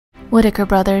Whitaker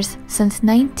Brothers since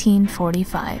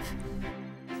 1945.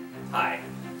 Hi,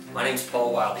 my name is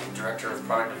Paul Wildy, Director of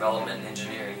Product Development and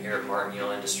Engineering here at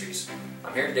Yale Industries.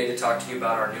 I'm here today to talk to you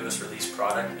about our newest release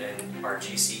product and our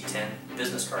GC10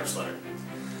 business card slitter.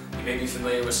 You may be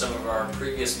familiar with some of our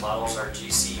previous models, our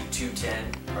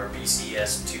GC210, our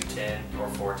BCS210 or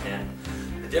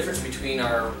 410. The difference between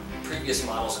our previous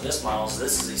models and this model is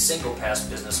this is a single pass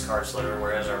business card slitter,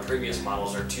 whereas our previous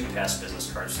models are two pass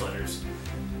business card slitters.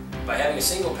 By having a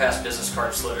single pass business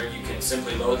card slitter, you can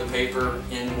simply load the paper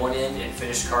in one end and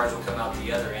finished cards will come out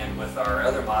the other end. With our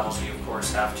other models, you of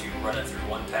course have to run it through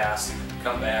one pass,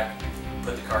 come back,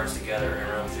 put the cards together, and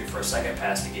run them through for a second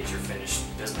pass to get your finished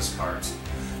business cards.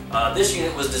 This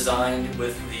unit was designed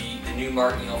with the new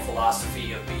Yale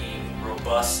philosophy of being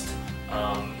robust,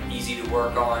 easy to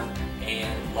work on,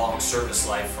 and long service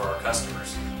life for our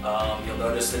customers. You'll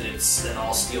notice that it's an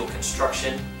all steel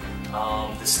construction.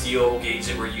 The steel gauge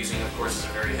that we're using, of course, is a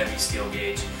very heavy steel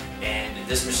gauge, and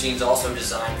this machine is also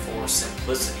designed for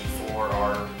simplicity for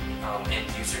our end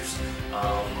users.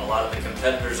 A lot of the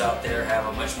competitors out there have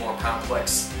a much more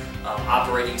complex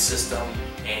operating system,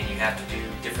 and you have to do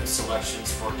different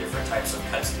selections for different types of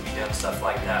cuts to be done, stuff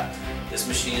like that. This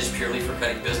machine is purely for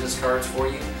cutting business cards for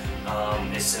you.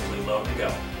 It's simply load and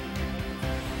go.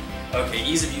 Okay,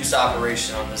 ease of use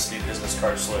operation on this new business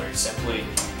card slitter. You simply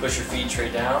push your feed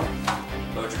tray down,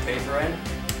 load your paper in,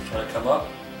 let it come up,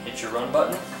 hit your run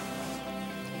button.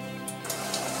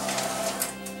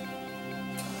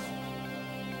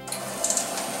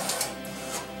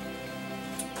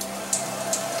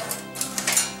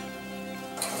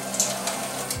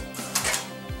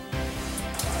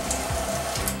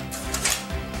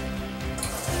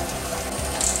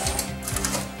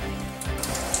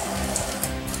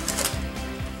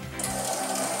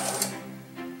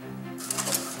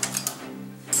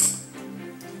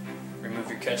 Remove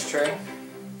your catch tray.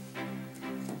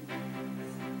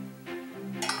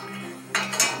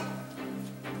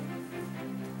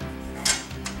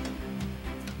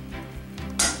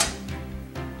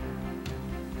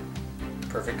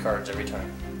 Perfect cards every time.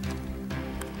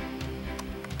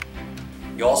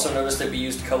 You also notice that we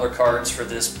used color cards for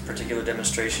this particular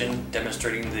demonstration,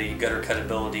 demonstrating the gutter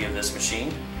cuttability of this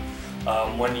machine.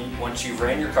 Once you've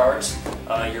ran your cards,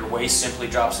 your waste simply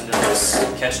drops into this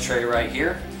catch tray right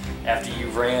here. After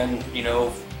you've ran,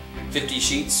 50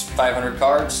 sheets, 500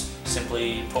 cards,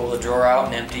 simply pull the drawer out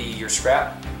and empty your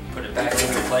scrap, put it back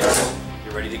into place.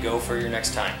 You're ready to go for your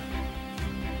next time.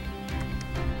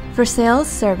 For sales,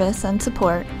 service, and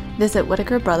support, visit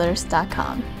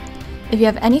WhitakerBrothers.com. If you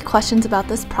have any questions about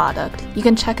this product, you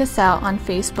can check us out on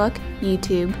Facebook,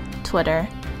 YouTube, Twitter,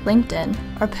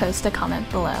 LinkedIn, or post a comment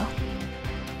below.